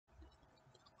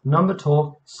Number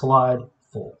talk, slide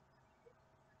 4.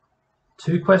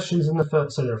 2 questions in the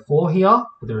first, so there are 4 here,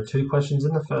 but there are 2 questions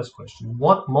in the first question.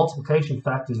 What multiplication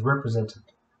fact is represented?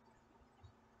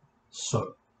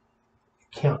 So,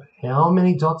 count how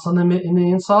many dots on in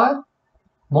the inside,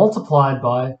 multiplied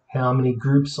by how many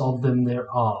groups of them there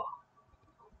are.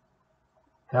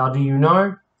 How do you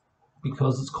know?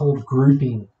 Because it's called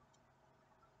grouping.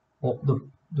 Well,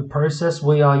 the process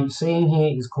we are seeing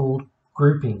here is called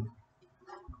grouping.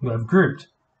 You have grouped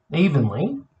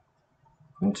evenly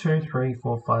 1, 2, 3,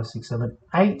 4, 5, 6, 7,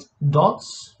 8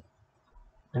 dots.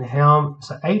 And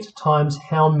so 8 times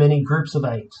how many groups of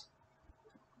 8?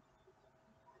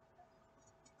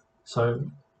 So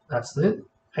that's it.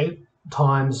 8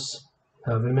 times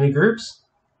however many groups.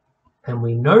 And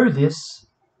we know this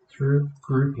through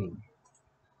grouping.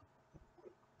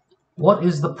 What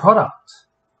is the product?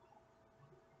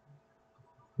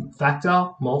 Factor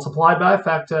multiplied by a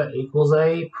factor equals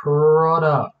a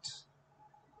product.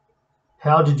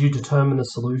 How did you determine the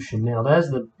solution? Now, there's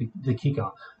the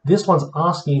kicker. This one's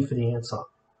asking you for the answer.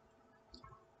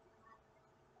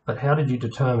 But how did you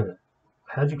determine it?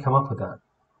 How did you come up with that?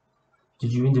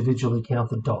 Did you individually count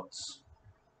the dots?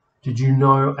 Did you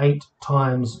know 8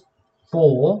 times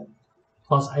 4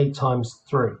 plus 8 times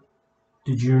 3?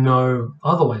 Did you know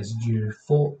other ways? Did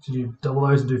you double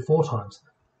those and do 4 times?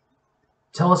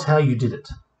 Tell us how you did it,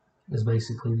 is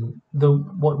basically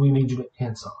what we need you to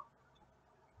answer.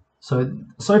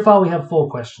 So far we have 4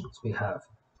 questions. We have,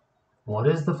 what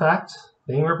is the fact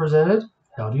being represented?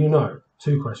 How do you know?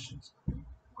 2 questions.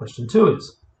 Question 2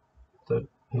 is, so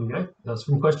here we go, that's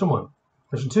from question 1.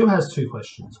 Question 2 has 2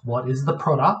 questions. What is the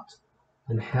product?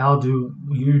 And how do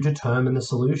you determine the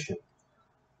solution?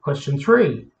 Question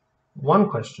 3, 1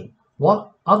 question.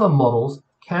 What other models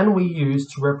can we use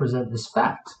to represent this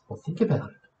fact? Well, think about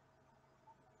it.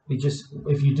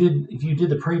 If you did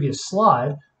the previous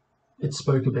slide, it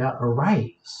spoke about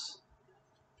arrays.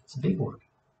 It's a big one.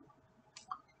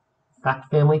 Fact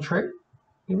family tree.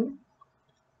 Let's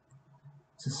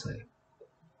just say,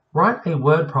 write a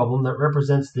word problem that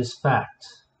represents this fact.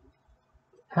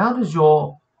 How does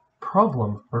your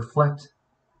problem reflect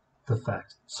the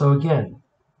fact? So again,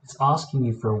 it's asking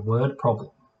you for a word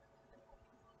problem.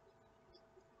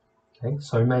 Okay,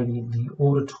 so maybe the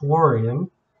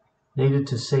auditorium needed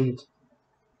to seat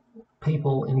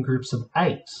people in groups of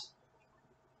 8.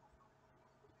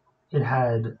 It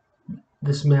had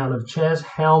this amount of chairs,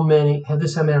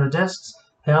 this amount of desks,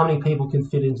 how many people can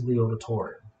fit into the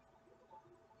auditorium?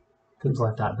 Things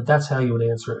like that. But that's how you would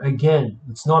answer it. Again,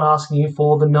 it's not asking you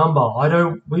for the number.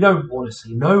 We don't want to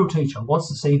see. No teacher wants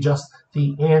to see just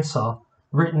the answer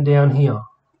written down here,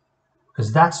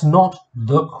 because that's not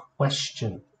the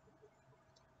question.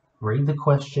 Read the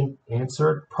question,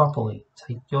 answer it properly.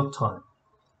 Take your time.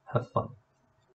 Have fun.